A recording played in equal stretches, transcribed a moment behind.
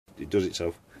does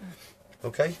itself.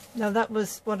 Okay. Now that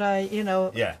was what I, you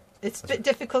know. Yeah. It's a bit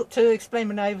difficult to explain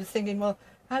when I was thinking, well,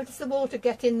 how does the water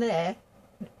get in there?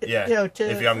 Yeah. You know, if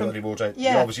you haven't got any water,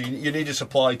 yeah. obviously you need a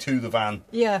supply to the van.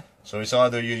 Yeah. So it's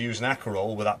either you use an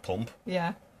Aquaroll with that pump.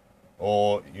 Yeah.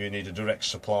 Or you need a direct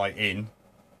supply in.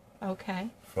 Okay.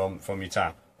 From your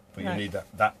tap, but Right. you need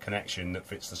that connection that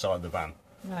fits the side of the van.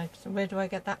 Right. So where do I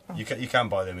get that from? You can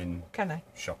buy them in. Can I?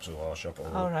 Shops or our shop.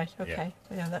 Or, all right. Okay.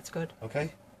 Yeah, that's good.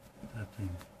 Okay.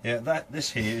 Yeah,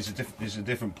 this here is a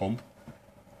different pump.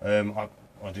 I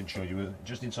didn't show you.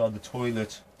 Just inside the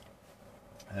toilet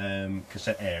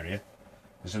cassette area,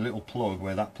 there's a little plug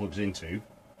where that plugs into,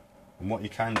 and what you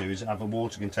can do is have a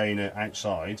water container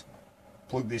outside,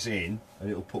 plug this in, and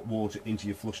it'll put water into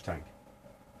your flush tank.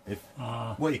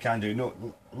 What you can do,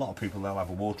 a lot of people they'll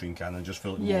have a watering can and just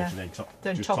fill it with water,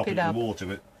 then just top it with water.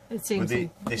 But it seems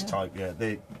this type,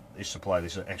 they supply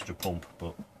this extra pump,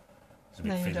 but it's a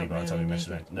bit fiddly by the time you mess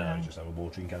it out. No, you just have a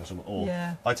watering can or something.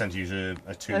 Or I tend to use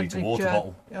a 2 litre water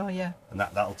bottle. Oh yeah. And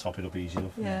that'll top it up easy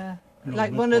enough. Yeah.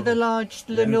 Like one of the large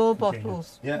Lenore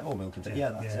bottles. Yeah, or milk container.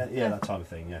 Yeah, that type of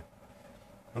thing. Yeah.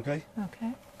 Okay.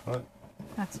 Okay. Right.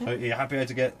 That's it. So you're happy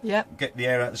to get the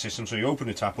air out of the system. So you open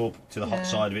the tap up to the hot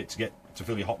side of it to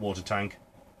fill your hot water tank,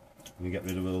 and you get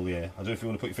rid of all the air. I don't know if you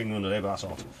want to put your finger under there, but that's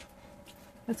hot.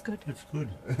 That's good. That's good.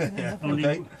 Yeah. Only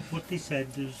Okay. what they said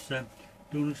is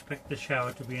don't expect the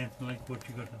shower to be anything like what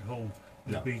you got at home.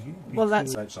 No. Well,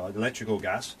 that's outside, electric or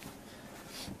gas.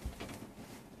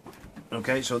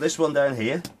 Okay, so this one down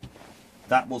here,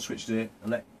 that will switch to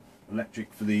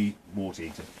electric for the water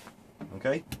heater.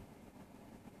 Okay,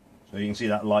 so you can see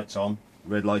that light's on,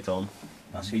 red light on.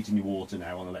 That's heating your water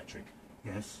now on electric.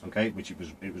 Yes. Okay, which it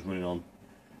was running on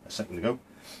a second ago.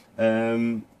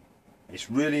 It's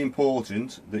really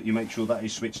important that you make sure that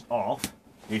is switched off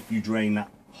if you drain that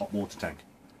hot water tank.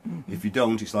 If you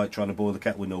don't, it's like trying to boil the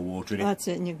kettle with no water in it. That's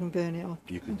it, and you can burn it off.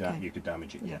 You could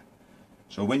damage it. Yeah.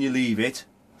 So when you leave it,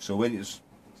 say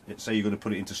you're going to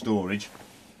put it into storage,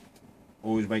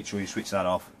 always make sure you switch that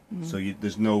off. So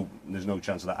there's no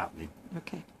chance of that happening.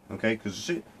 Okay. Okay, because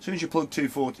as soon as you plug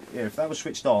 240, if that was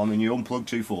switched on and you unplug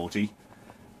 240,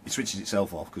 it switches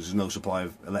itself off because there's no supply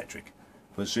of electric.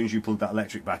 But as soon as you plug that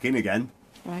electric back in again,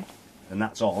 right, and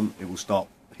that's on, it will stop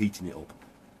heating it up.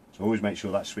 So always make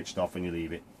sure that's switched off when you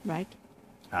leave it. Right.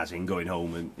 As in going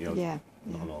home and yeah.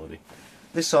 on holiday.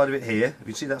 This side of it here, if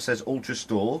you see that says Ultra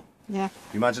Store. Yeah.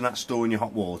 You imagine that storing your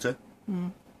hot water.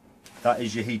 That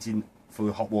is your heating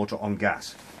for hot water on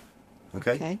gas.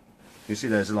 Okay. Okay. You see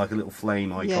there's like a little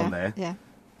flame icon there. Yeah.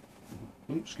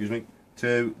 Excuse me.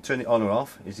 To turn it on or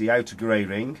off is the outer grey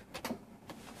ring.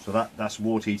 So that's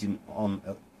water heating on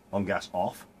gas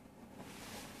off.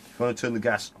 If you want to turn the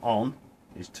gas on,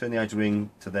 is turn the outer ring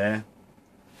to there.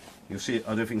 You'll see.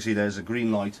 I don't think you can see there's a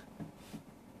green light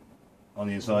on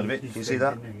the inside of it. Can you see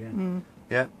that?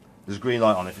 Yeah. There's a green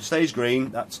light on. If it stays green,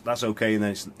 that's okay, and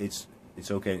then it's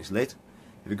okay and it's lit.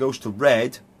 If it goes to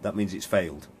red, that means it's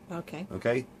failed. Okay.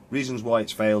 Okay. Reasons why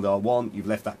it's failed are: one, you've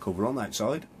left that cover on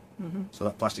outside, so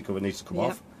that plastic cover needs to come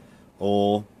off,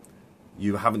 or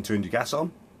you haven't turned your gas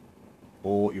on,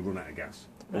 or you run out of gas,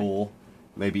 or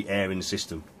maybe air in the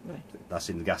system. Right. That's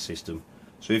in the gas system.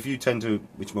 So if you tend to,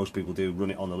 which most people do,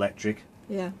 run it on electric.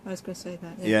 Yeah, I was going to say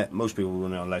that. Yeah, most people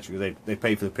run it on electric. They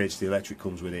pay for the pitch. The electric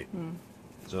comes with it,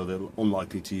 so they're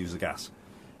unlikely to use the gas.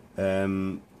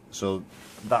 So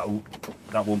that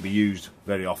won't be used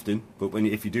very often. But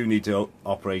if you do need to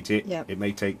operate it, it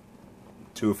may take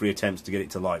 2 or 3 attempts to get it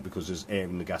to light because there's air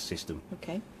in the gas system.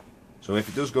 Okay. So if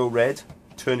it does go red,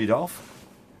 turn it off.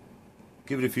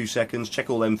 Give it a few seconds.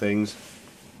 Check all them things.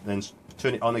 Then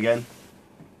turn it on again.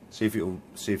 See if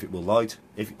it will light.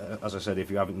 As I said, if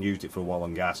you haven't used it for a while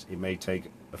on gas, it may take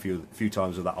a few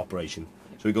times of that operation.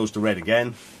 So it goes to red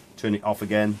again. Turn it off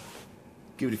again.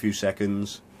 Give it a few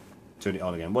seconds. Turn it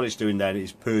on again. What it's doing then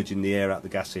is purging the air out the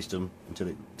gas system until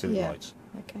it lights.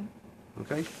 Okay.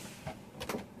 Okay.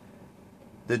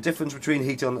 The difference between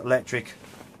heat on electric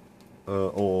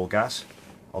or gas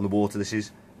on the water. This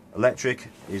is electric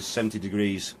is 70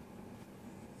 degrees.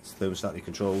 It's thermostatically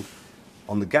controlled.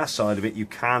 On the gas side of it, you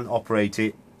can operate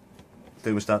it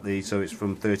thermostatically, so it's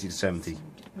from 30 to 70. Okay.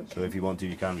 So if you want to,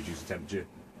 you can reduce the temperature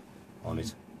on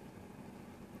it.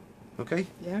 Okay.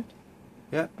 Yeah.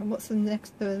 Yeah. And what's the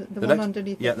next? The one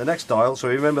underneath? Yeah, the next dial. So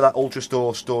remember that Ultra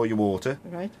store your water.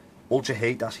 Right. Ultra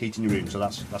heat, that's heating your room. So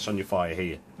that's on your fire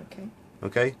here. Okay.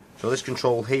 Okay. So this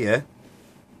control here,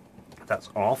 that's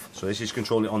off. So this is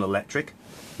controlling it on electric.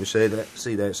 You see there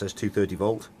it says 230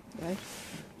 volt. Right.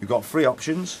 You've got 3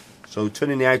 options. So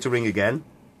turning the outer ring again.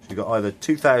 So you've got either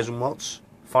 2000 watts,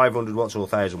 500 watts, or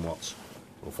 1000 watts,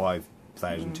 or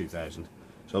 1000, 2000.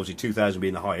 So obviously 2000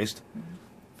 being the highest,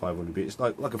 500 being, it's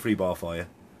like a 3-bar fire.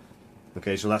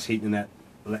 Okay, so that's heating that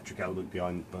electric element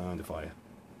behind the fire.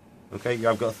 Okay,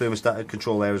 I've got a thermostat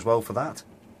control there as well for that.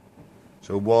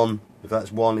 So 1, if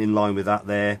that's 1 in line with that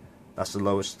there, that's the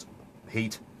lowest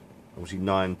heat. Obviously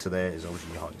 9 to there is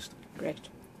obviously the highest. Great.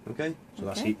 Okay, so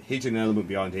that's Okay. heating element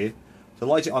behind here. To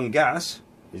light it on gas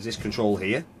is this control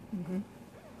here.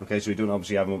 Okay, so we don't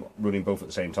obviously have them running both at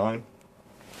the same time.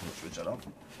 Let's switch that off.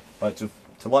 Right, to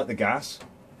light the gas,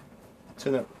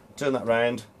 turn that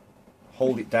round,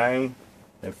 hold it down,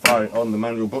 then fire it on the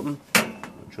manual button.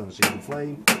 I'm trying to see the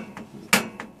flame.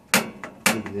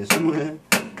 Maybe there somewhere.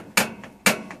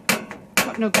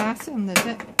 Got no gas on, is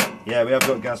it? Yeah, we have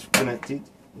got gas connected.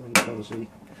 I'm trying to see.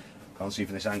 Can't see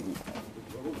from this angle.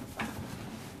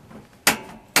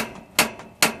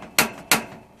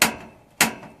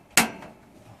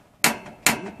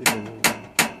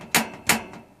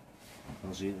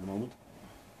 Can't see it at the moment.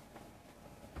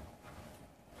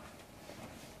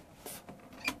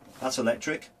 That's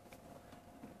electric.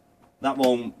 That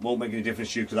won't make any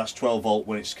difference to you because that's 12 volt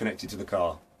when it's connected to the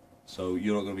car. So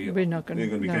you're not going to be We're not gonna- you're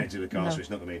going to be no, connected to the car, no. so it's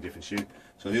not going to make a difference to you.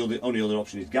 So the only other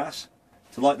option is gas.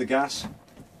 To light the gas,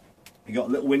 you got a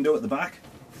little window at the back.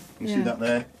 You can see Yeah. that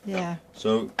there. Yeah.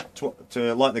 So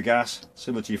to light the gas,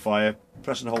 similar to your fire,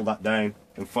 press and hold that down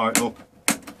and fire it up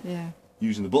Yeah.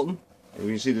 using the button. And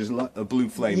you can see there's a blue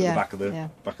flame at Yeah, the back of yeah.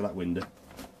 that window.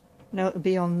 No, it'll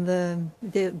be on the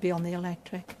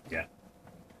electric. Yeah,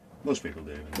 most people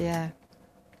do. Yeah.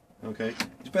 Okay,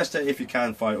 it's best to, if you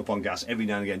can, fire it up on gas every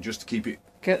now and again just to keep it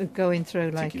Going through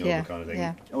like ticking yeah. over kind of thing.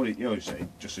 Yeah. Only, you know, say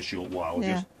just a short while,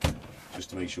 Yeah. just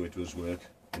to make sure it does work.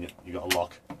 And you got a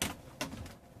lock.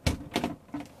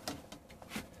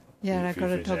 Yeah, a I've few got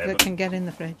a fridge dog there, that but- can get in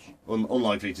the fridge.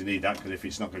 Unlikely to need that because if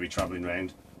it's not going to be travelling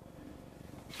round,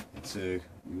 it's you'll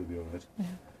be alright. Yeah.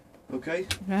 Okay.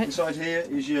 Right. Inside here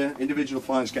is your individual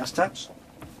appliance gas taps.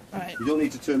 Right. You don't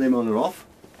need to turn them on or off.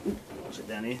 What's it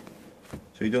down here?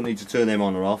 So you don't need to turn them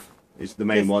on or off. It's the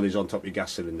main Yes. one is on top of your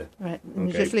gas cylinder. Right. And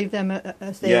you Okay. just leave them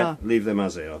as they Yeah, are. leave them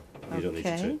as they are. You don't need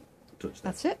to Okay. touch them.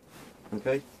 That's it.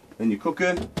 Okay. Then your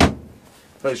cooker.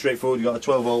 Very straightforward. You've got a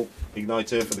 12 volt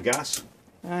igniter for the gas.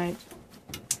 Right.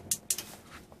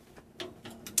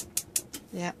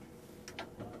 Yeah.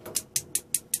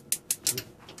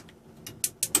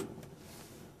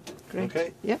 Great.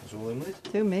 Okay. Yep. That's all in with.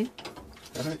 Do me.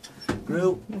 Alright.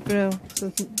 Grill. The grill.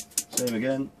 Same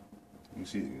again. You can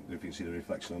see if you can see the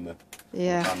reflection on the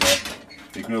Yeah. pan there.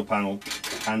 The grill panel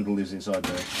handle is inside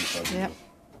there. Inside the Yeah. grill.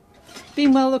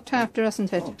 Been well looked after,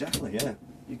 hasn't it? Oh, definitely, yeah.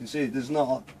 You can see there's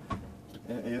not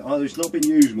either it's not been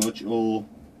used much or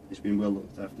it's been well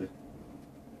looked after.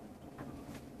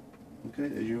 Okay,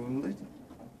 there's your oven lid.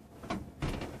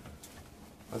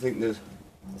 I think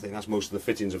that's most of the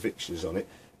fittings and fixtures on it.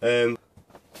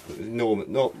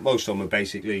 Most of them are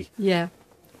basically Yeah.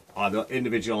 either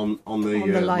individual on the,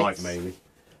 On the light lights. mainly.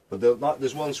 But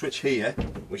there's one switch here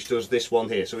which does this one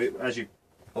here. So as you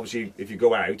obviously if you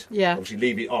go out, Yeah. obviously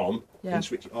leave it on Yeah. and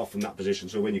switch it off from that position.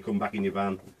 So when you come back in your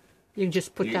van, You can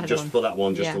just put you that can just on. put that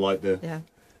one just Yeah. to light the Yeah.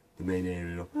 main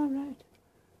area up. All right.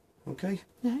 Okay.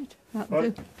 Right. That'll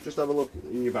Right. do. Just have a look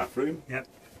in your bathroom. Yep.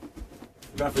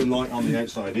 Bathroom light on the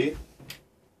outside here.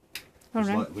 All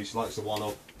right. Which lights the one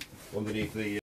up underneath the